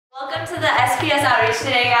Welcome to the SPS outreach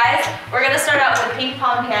today, guys. We're going to start out with a ping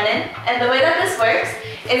pong cannon, and the way that this works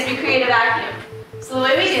is we create a vacuum. So the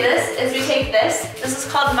way we do this is we take this is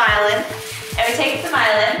called myelin, and we take the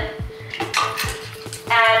myelin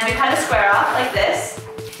and we kind of square off like this,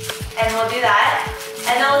 and we'll do that,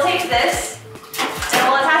 and then we'll take this and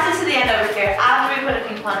we'll attach it to the end over here after we put a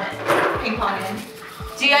ping pong in.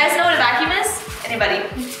 Do you guys know what a vacuum is? Anybody?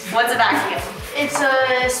 What's a vacuum? It's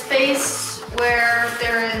a space where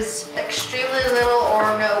there is extremely little or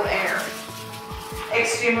no air.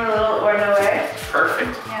 Extremely little or no air?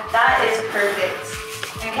 Perfect. Yeah, that is perfect.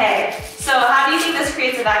 Okay, so how do you think this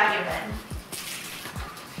creates a vacuum then?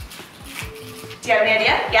 Do you have any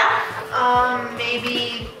idea? Yeah?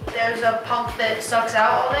 Maybe there's a pump that sucks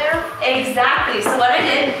out all the air? Exactly. So what I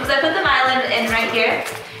did was I put the myelin in right here,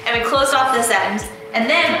 and we closed off this end. And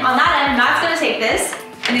then on that end, Matt's gonna take this,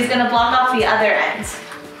 and he's gonna block off the other end.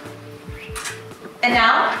 And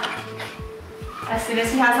now, as soon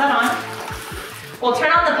as he has that on, we'll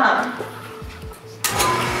turn on the pump.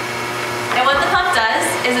 And what the pump does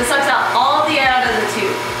is it sucks out all the air out of the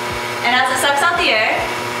tube. And as it sucks out the air,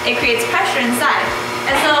 it creates pressure inside.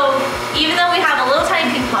 And so, even though we have a little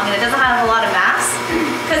tiny ping pong and it doesn't have a lot of mass,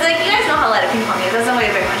 because like you guys know how light a ping pong is, it doesn't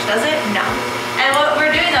weigh very much, does it? No. And what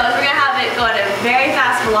we're doing though is we're gonna have it go at a very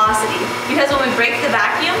fast velocity. Because when we break the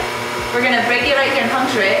vacuum, we're gonna break it right here and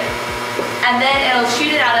puncture it, and then it'll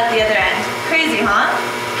shoot it out at the other end. Crazy, huh?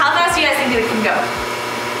 How fast do you guys think it can go?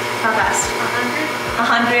 How fast?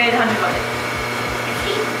 100 what?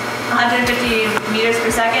 150 meters per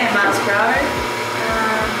second, miles per hour?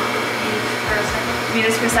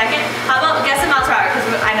 Meters per second? How about, guess in miles per hour,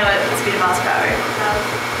 because I know the speed of miles per hour.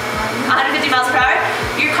 150 miles per hour?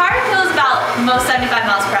 Your car goes about most 75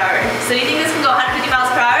 miles per hour. So you think this can go 150 miles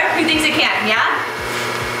per hour? Who thinks it can? Yeah?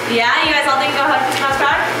 Yeah? You guys all think it can go 150 miles per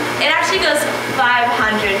hour? It actually goes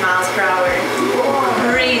 500 miles per hour.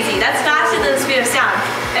 Crazy. That's faster than the speed of sound.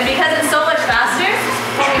 And because it's so much faster,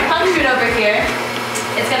 when we puncture it over here,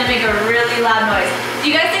 it's gonna make a really loud noise.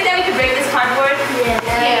 Do you guys think that we could break this cardboard?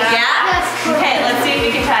 Yeah. Yeah? Okay, let's see if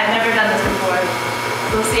we can try. I've never done this before.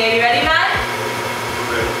 We'll see. Are you ready, Matt?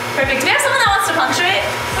 Perfect. Do we have someone that wants to puncture it?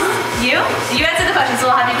 You? You answer the question,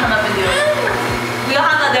 so we'll have you come up and do it. We'll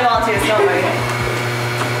have other volunteers, don't worry.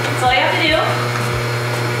 So all you have to do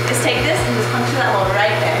is take this and just puncture that hole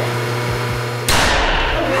right there.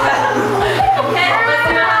 Okay, let's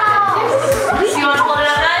see what happens. So you want to hold it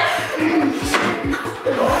up, Matt?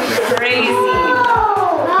 Crazy.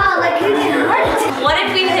 Wow, like you can hurt. What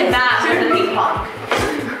if we hit Matt with the ping pong?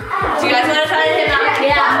 Do you guys want to try to hit Matt?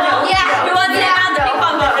 Yeah. Yeah. Who wants to hit Matt with the ping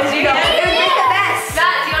pong ball? Raise your hand. It would be the best.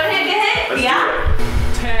 Matt, do you want to get hit? Let's Yeah? do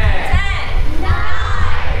it. 10. 10, 9,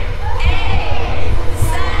 8,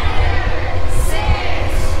 7, 6,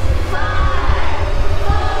 5,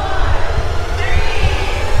 4, 3,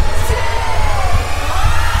 2, 1.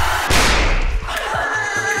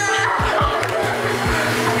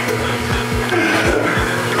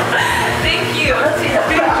 Thank you. Let's see the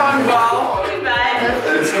ping pong ball. Goodbye.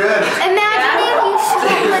 That's good. Imagine if you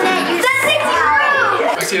someone at your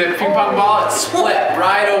I see that ping pong ball, it's split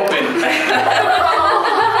right open. You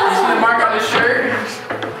see the mark on his shirt?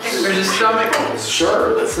 There's his stomach.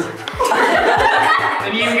 Sure.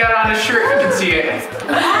 And you even got it on his shirt, you can see it.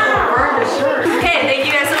 Okay, thank you